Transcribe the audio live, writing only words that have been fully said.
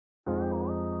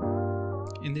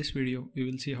In this video, we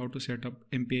will see how to set up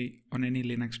MPI on any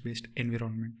Linux-based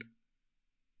environment.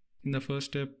 In the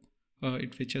first step,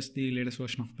 it fetches the latest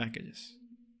version of packages.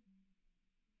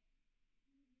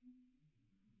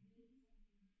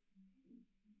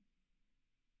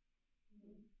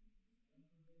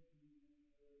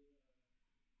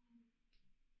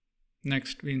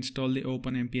 Next, we install the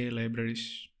Open MPI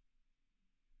libraries.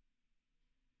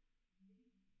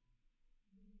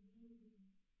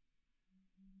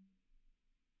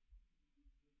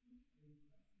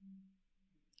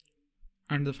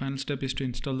 And the final step is to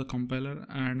install the compiler,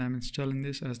 and I'm installing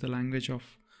this as the language of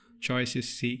choice is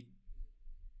C.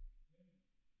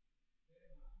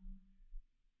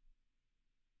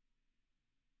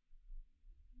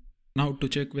 Now to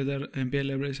check whether MPI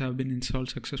libraries have been installed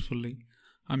successfully,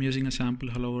 I'm using a sample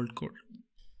hello world code.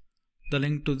 The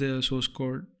link to the source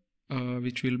code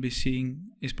which we'll be seeing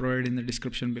is provided in the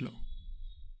description below.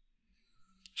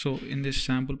 So in this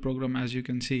sample program, as you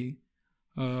can see,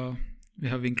 we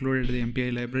have included the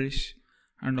MPI libraries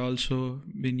and also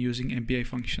been using MPI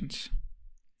functions.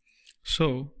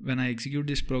 So when I execute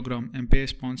this program, MPI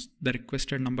spawns the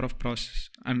requested number of processes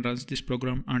and runs this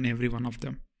program on every one of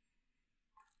them.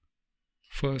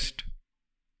 First,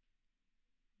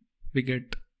 we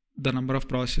get the number of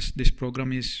processes this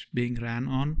program is being ran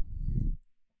on.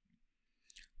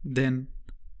 Then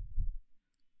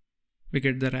we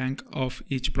get the rank of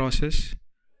each process.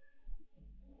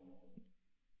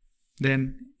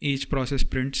 Then each process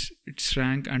prints its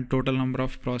rank and total number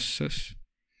of processes.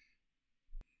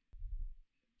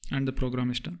 And the program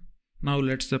is done. Now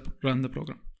let's run the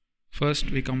program.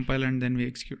 First we compile and then we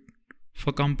execute.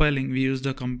 For compiling, we use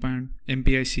the command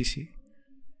mpicc.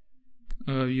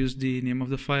 Use the name of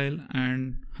the file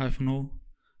and -o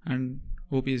and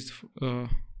op is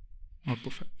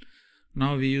output file.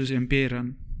 Now we use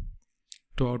mpirun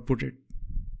to output it.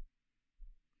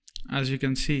 As you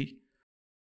can see,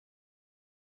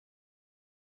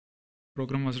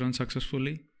 program was run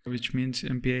successfully, which means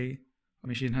MPI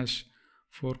machine has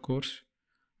 4 cores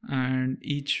and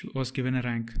each was given a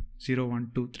rank 0,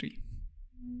 1, 2, 3.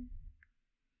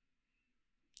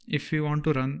 If we want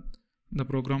to run the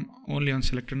program only on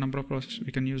selected number of processes,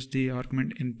 we can use the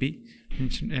argument np,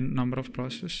 which n number of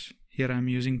processes. Here I am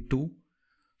using 2.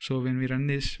 So when we run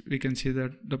this, we can see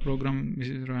that the program is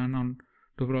run on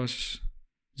 2 processes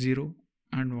 0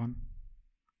 and 1.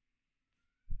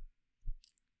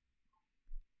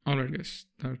 Alright guys,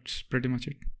 that's pretty much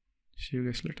it. See you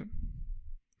guys later.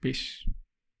 Peace.